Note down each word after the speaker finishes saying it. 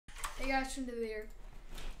guys into there.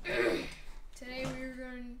 Today we're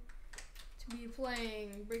going to be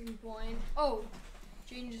playing Breaking Point. Oh,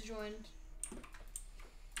 Jane just joined.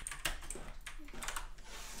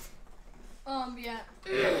 Yeah,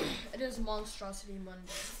 it is Monstrosity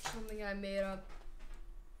Monday, something I made up.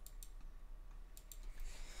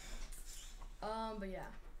 But yeah,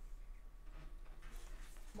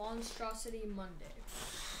 Monstrosity Monday.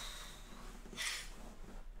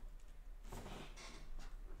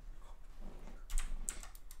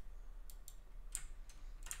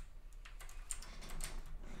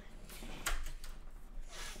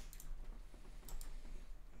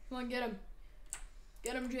 Come on, get him.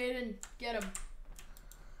 Get him, Jaden. Get him.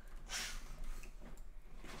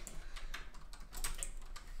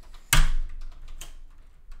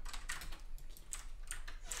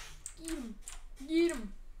 Get him. Get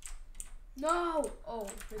him. No. Oh,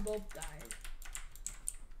 they both died.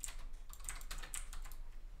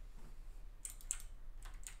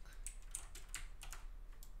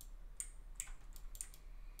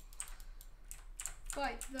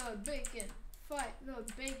 Fight the bacon. Fight the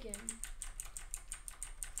bacon.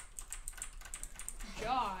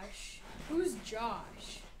 Josh? Who's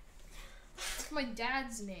Josh? That's my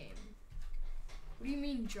dad's name. What do you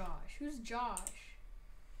mean, Josh? Who's Josh?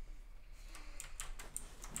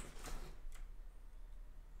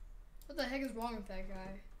 What the heck is wrong with that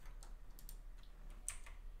guy?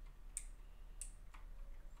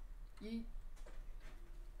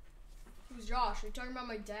 Who's Josh? Are you talking about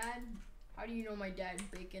my dad? How do you know my dad?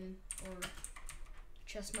 Bacon or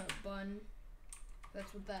chestnut bun?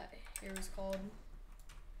 That's what that hair is called.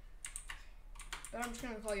 But I'm just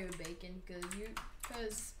gonna call you a bacon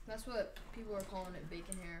because that's what people are calling it,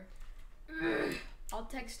 bacon hair. I'll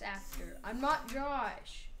text after. I'm not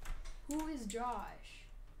Josh. Who is Josh?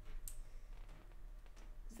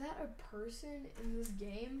 Is that a person in this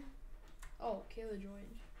game? Oh, Kayla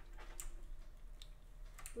joined.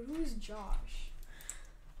 But who is Josh?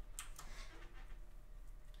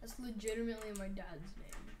 That's legitimately my dad's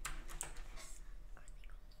name.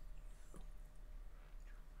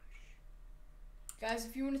 Guys,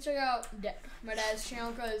 if you want to check out my dad's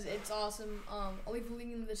channel, because it's awesome, I'll leave a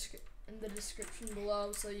link in the description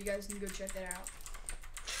below so you guys can go check it out.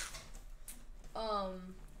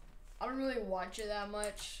 I don't really watch it that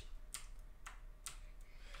much,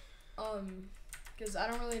 because I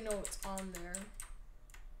don't really know what's on there.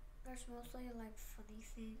 There's mostly like funny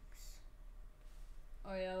things.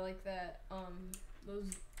 Oh yeah, like that,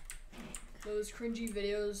 those cringy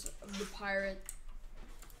videos of the pirate.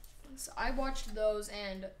 So I watched those,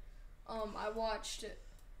 and I watched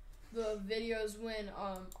the videos when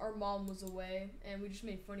our mom was away, and we just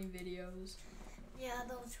made funny videos. Yeah,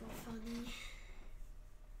 those were funny.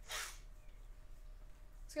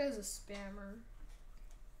 This guy's a spammer.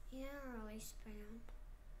 Yeah, really spam.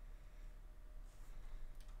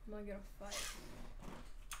 I'm not gonna fight.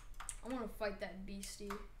 I want to fight that beastie.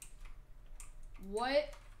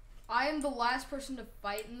 What? I am the last person to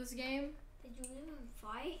fight in this game? Did you even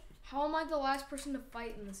fight? How am I the last person to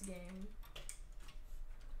fight in this game?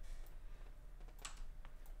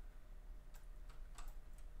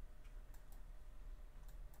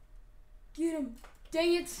 Get him!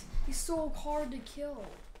 Dang it! He's so hard to kill.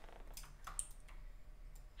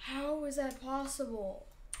 How is that possible?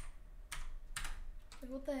 Like,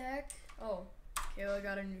 what the heck? Oh, Kayla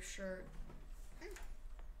got a new shirt.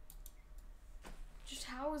 Just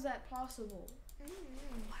how is that possible?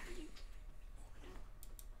 Why are you?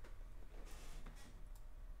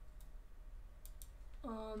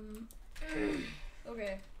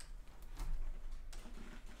 Okay.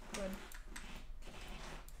 Good.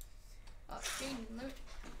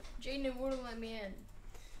 Jaden wouldn't let me in.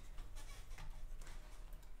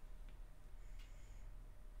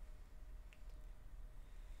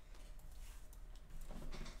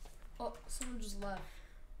 Oh, someone just left.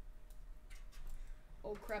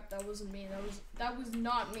 Oh crap, that wasn't me. That was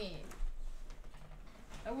not me.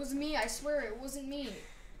 That was me, I swear it wasn't me.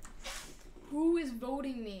 Who is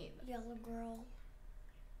voting me? Yellow girl.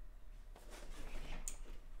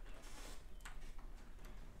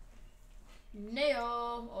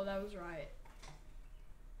 Nail. Oh, that was right.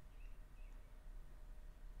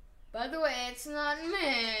 By the way, it's not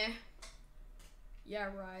me. Yeah,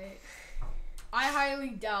 right. I highly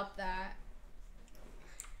doubt that.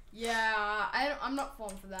 Yeah, I'm not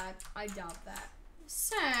falling for that. I doubt that.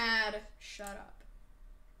 Sad. Shut up.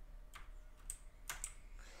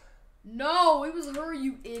 No, it was her,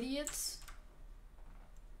 you idiots.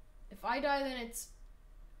 If I die, then it's...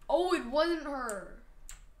 Oh, it wasn't her.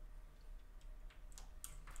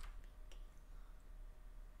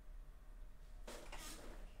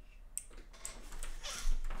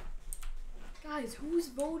 Guys, who's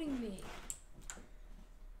voting me?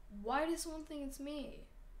 Why does someone think it's me?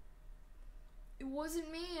 It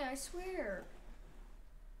wasn't me, I swear.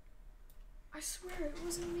 I swear it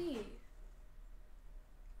wasn't me.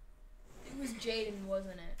 It was Jaden,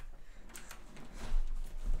 wasn't it?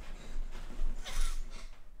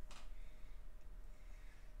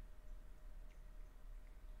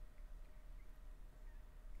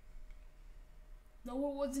 No,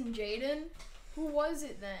 it wasn't Jaden. Who was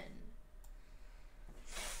it then?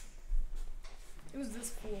 It was this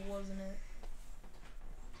fool, wasn't it?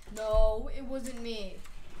 No, it wasn't me.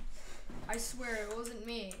 I swear it wasn't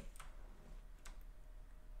me.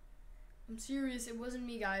 I'm serious, it wasn't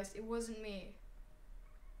me, guys. It wasn't me.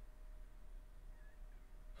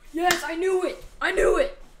 Yes, I knew it! I knew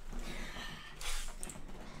it!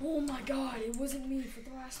 Oh my god, it wasn't me for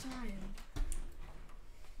the last time.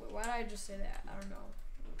 Wait, why did I just say that? I don't know.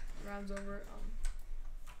 Round's over.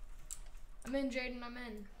 I'm in, Jaden, I'm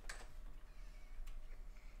in.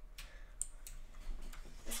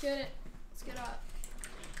 Let's get it. Let's get up.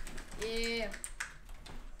 Yeah.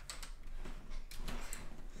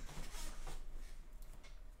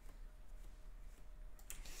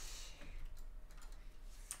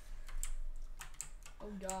 Oh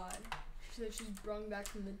god. She said she's brung back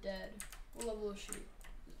from the dead. What level is she?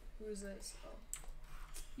 Who is this? Oh.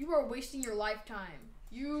 You are wasting your lifetime.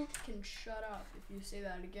 You can shut up if you say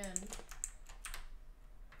that again.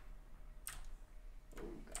 Oh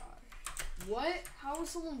god. What? How is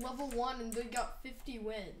someone level 1 and they got 50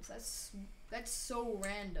 wins? That's so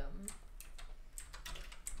random.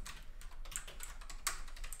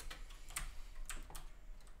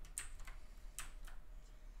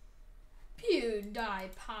 PewDiePie.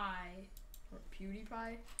 Or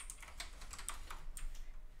PewDiePie?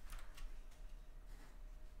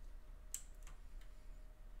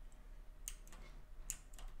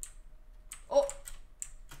 Oh!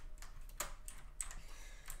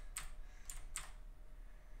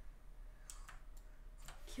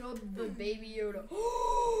 Killed the baby Yoda.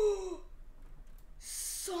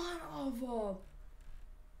 Son of a...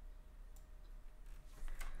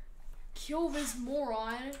 Kill this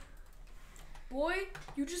moron. Boy,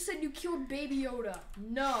 you just said you killed Baby Yoda.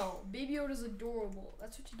 No, Baby Yoda's adorable.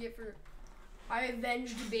 That's what you get for... I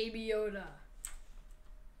avenged Baby Yoda.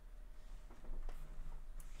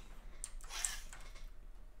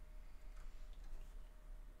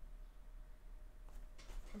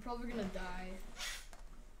 I'm probably gonna die.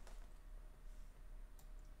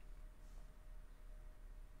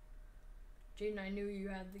 Jaden, I knew you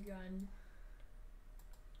had the gun.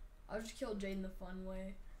 I'll just kill Jaden the fun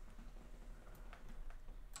way.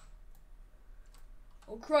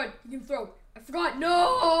 Oh crud, he can throw. I forgot,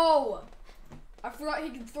 no! I forgot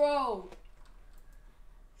he can throw.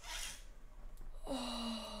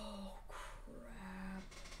 Oh crap.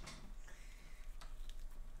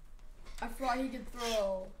 I forgot he could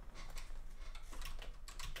throw.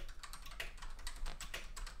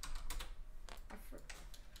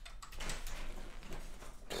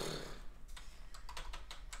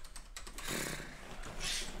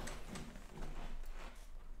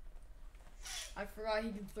 I forgot he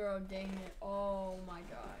could throw, dang it. Oh my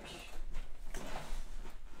gosh. Come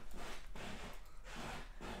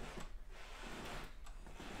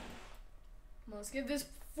on, let's get this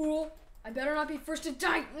fool. I better not be first to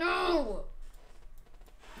die. No!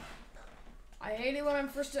 I hate it when I'm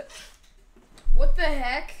first to... What the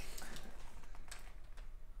heck?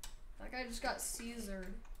 That guy just got Caesar.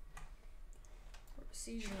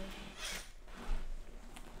 Seizure.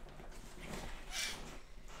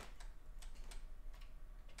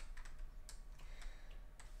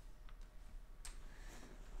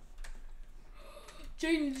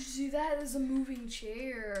 Jaden, did you see that? There's a moving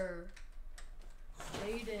chair.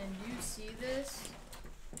 Jaden, do you see this?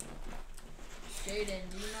 Jaden,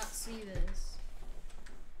 do you not see this?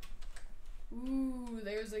 Ooh,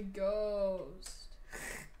 there's a ghost.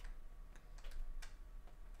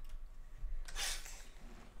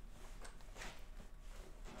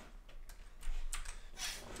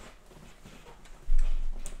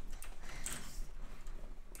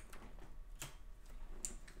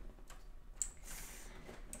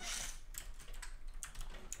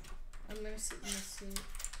 I'm gonna sit in the seat.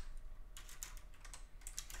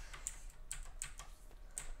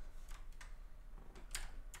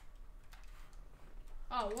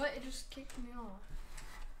 Oh, what? It just kicked me off.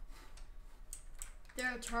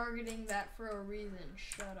 They're targeting that for a reason.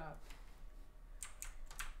 Shut up.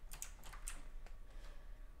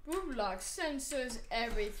 Roblox censors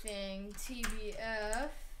everything. TBF.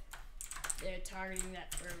 They're targeting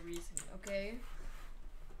that for a reason, okay?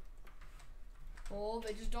 Well,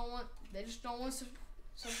 they just don't want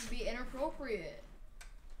stuff to be inappropriate.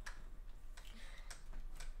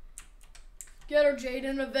 Get her,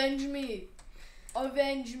 Jaden. Avenge me.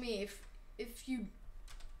 Avenge me. If you.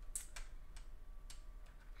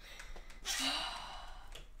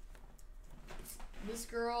 This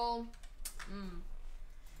girl.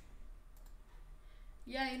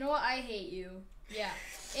 Yeah, you know what? I hate you. Yeah.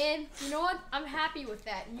 And you know what? I'm happy with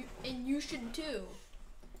that. And you should too.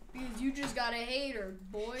 Because you just got a hater,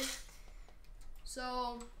 boy.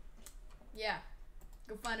 So, yeah.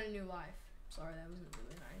 Go find a new life. Sorry, that wasn't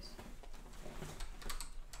really nice.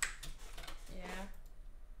 Yeah.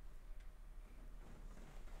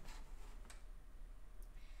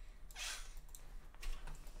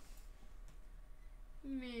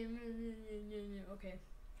 Okay.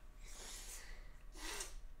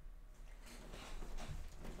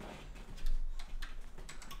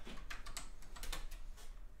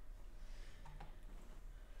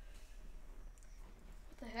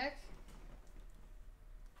 What the heck?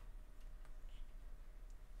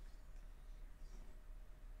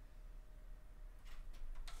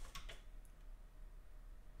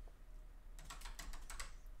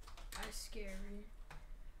 That's scary.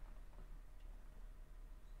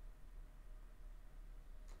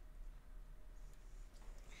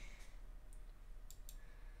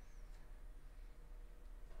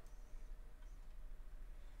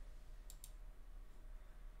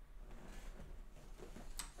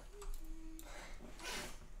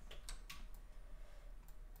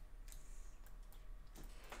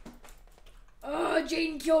 Oh,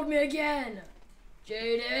 Jaden killed me again!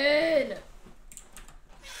 Jaden!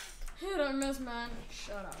 Hit or miss, man.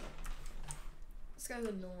 Shut up. This guy's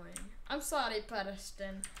annoying. I'm sorry,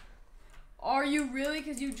 Preston. Are you really?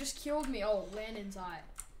 Because you just killed me. Oh, Landon's hot.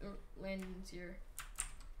 Landon's here.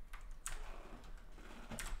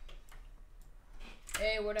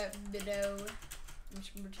 Hey, what up, biddo? I'm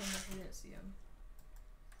just gonna pretend like I didn't see him.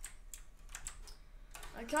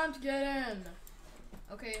 I can't get in.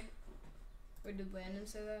 Okay. Wait, did Landon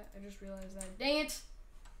say that? I just realized that. Dang it!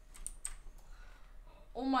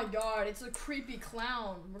 Oh my god, it's a creepy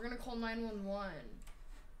clown. We're gonna call 911.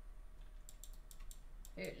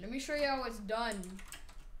 Hey, let me show you how it's done.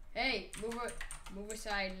 Hey, move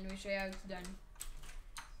aside and let me show you how it's done.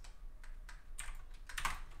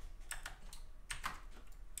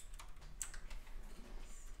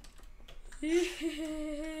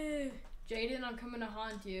 Jaden, I'm coming to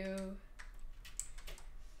haunt you.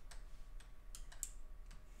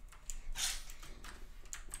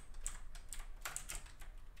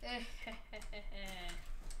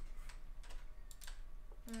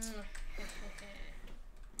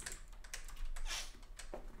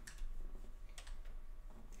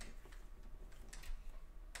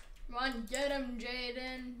 Come on, get him,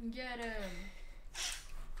 Jaden. Get him.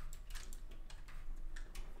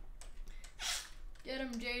 Get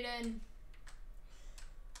him, Jaden.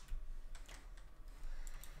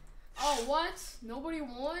 Oh, what? Nobody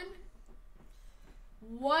won?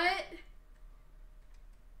 What?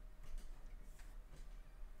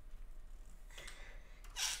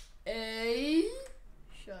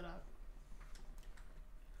 Shut up.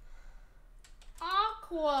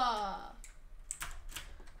 Aqua.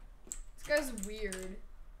 This guy's weird.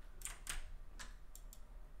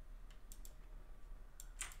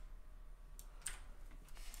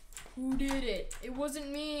 Who did it? It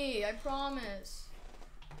wasn't me, I promise.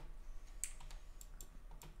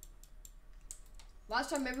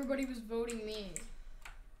 Last time everybody was voting me.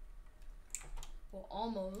 Well,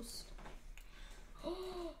 almost.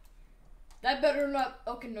 That better not.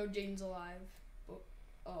 Okay, no, Jaden's alive.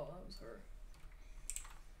 Oh, that was her.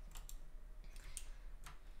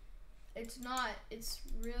 It's not. It's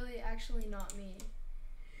really actually not me.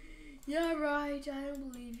 Yeah, right. I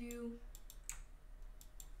don't believe you.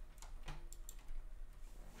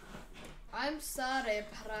 I'm sorry,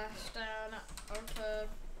 Preston. Okay.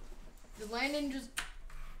 Did Landon just...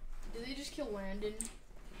 Did they just kill Landon?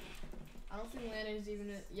 I don't think Landon's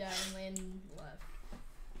even... Yeah, and Landon left.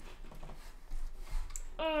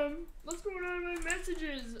 What's going on in my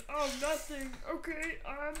messages? Oh, nothing. Okay,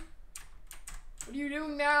 what are you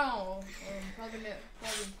doing now?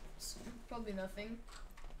 Probably nothing.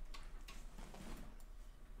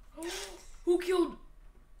 Who killed...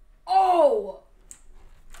 Oh!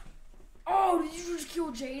 Oh, did you just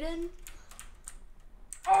kill Jaden?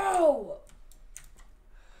 Oh!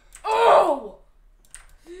 Oh!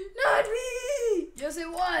 Not me! Yes,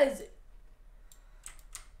 it was!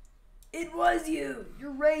 It was you!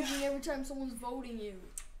 You're raging every time someone's voting you.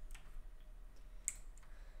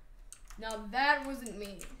 Now that wasn't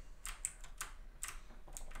me.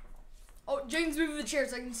 Oh, Jaden's moving the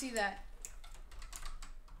chairs. I can see that.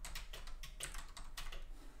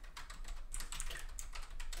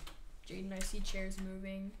 Jaden, I see chairs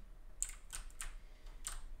moving.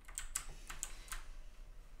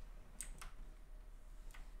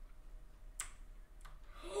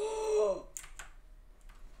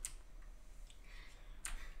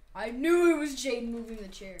 I knew it was Jaden moving the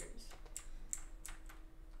chairs.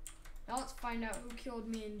 Now let's find out who killed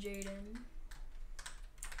me and Jaden.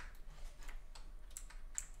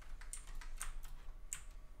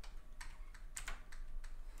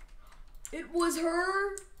 It was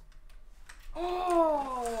her?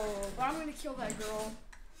 Oh, but I'm gonna kill that girl.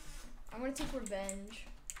 I'm gonna take revenge.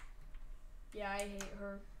 Yeah, I hate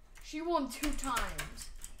her. She won 2 times.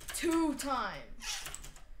 2 times.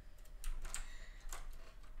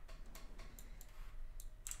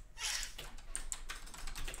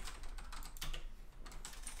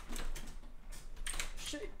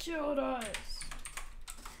 She killed us.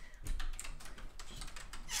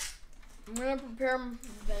 I'm gonna prepare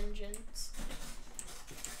vengeance.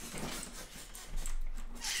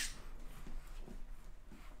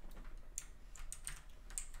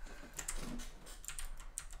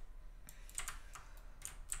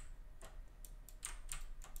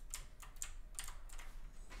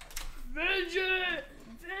 Vengeance!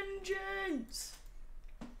 Vengeance!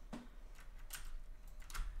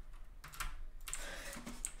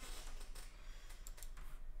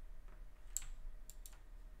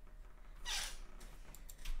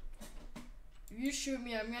 If you shoot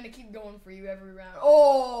me, I'm gonna keep going for you every round.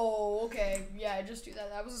 Oh, okay. Yeah, just do that.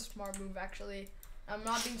 That was a smart move, actually. I'm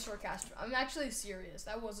not being sarcastic. I'm actually serious.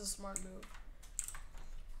 That was a smart move.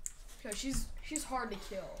 Because she's hard to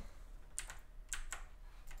kill.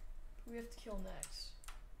 Who we have to kill next?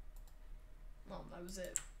 Oh, that was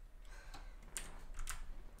it.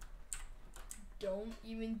 Don't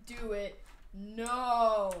even do it.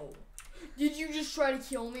 No. Did you just try to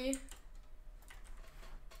kill me?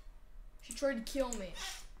 She tried to kill me.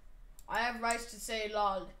 I have rights to say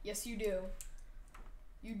lol. Yes, you do.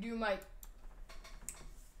 You do, Mike.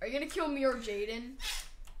 Are you gonna kill me or Jaden?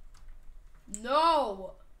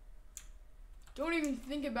 No. Don't even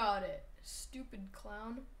think about it. Stupid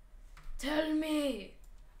clown. Tell me.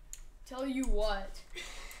 Tell you what?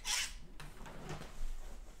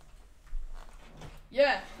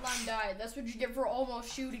 Yeah, clown died. That's what you get for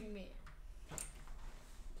almost shooting me.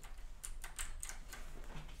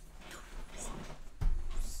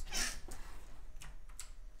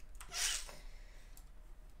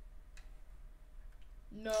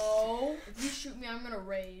 No. If you shoot me, I'm gonna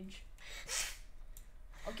rage.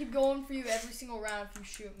 I'll keep going for you every single round if you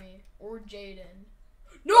shoot me. Or Jaden.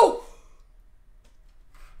 No!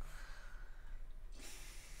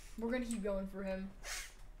 We're gonna keep going for him.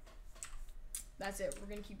 That's it. We're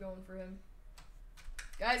gonna keep going for him.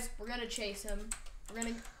 Guys, we're gonna chase him. We're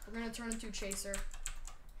gonna turn into Chaser.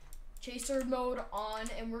 Chaser mode on,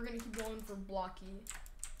 and we're gonna keep going for Blocky.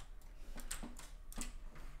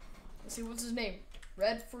 Let's see, what's his name?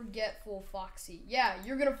 Red Forgetful Foxy. Yeah,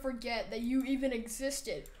 you're gonna forget that you even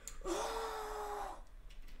existed.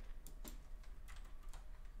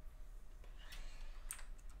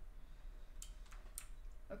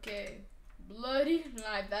 Okay, bloody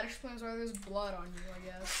knife. That explains why there's blood on you, I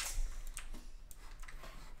guess.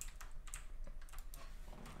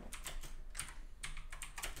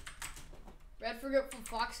 Red Forgetful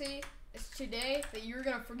Foxy, it's today that you're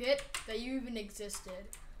gonna forget that you even existed.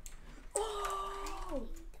 Oh!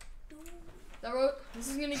 This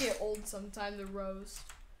is gonna get old sometime, the roast.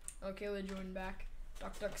 Okay, Kayla joined back.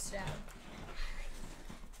 Duck, duck, stab.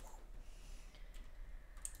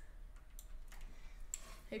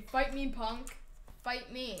 Hey, fight me, punk.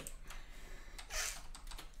 Fight me.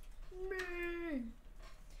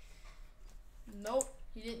 Nope,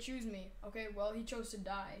 he didn't choose me. Okay, well, he chose to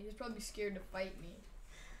die. He's probably scared to fight me.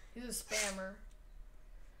 He's a spammer.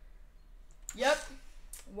 Yep.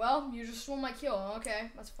 Well, you just stole my kill.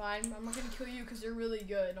 Okay, that's fine. I'm not gonna kill you because you're really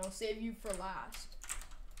good. I'll save you for last.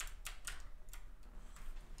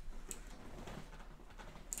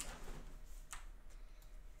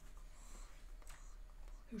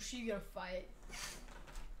 Who's she gonna fight?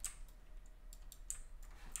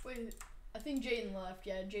 Wait, I think Jaden left.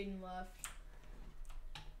 Yeah, Jaden left.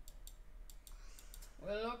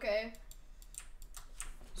 Well, okay.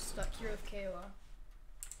 Stuck here with Kayla.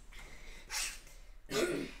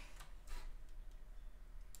 You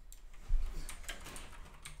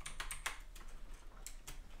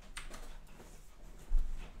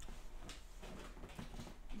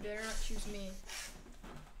better not choose me.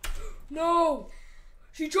 No!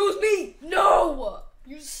 She chose me! No!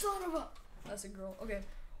 You son of a... That's a girl. Okay.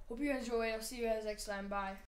 Hope you guys enjoy. I'll see you guys next time. Bye.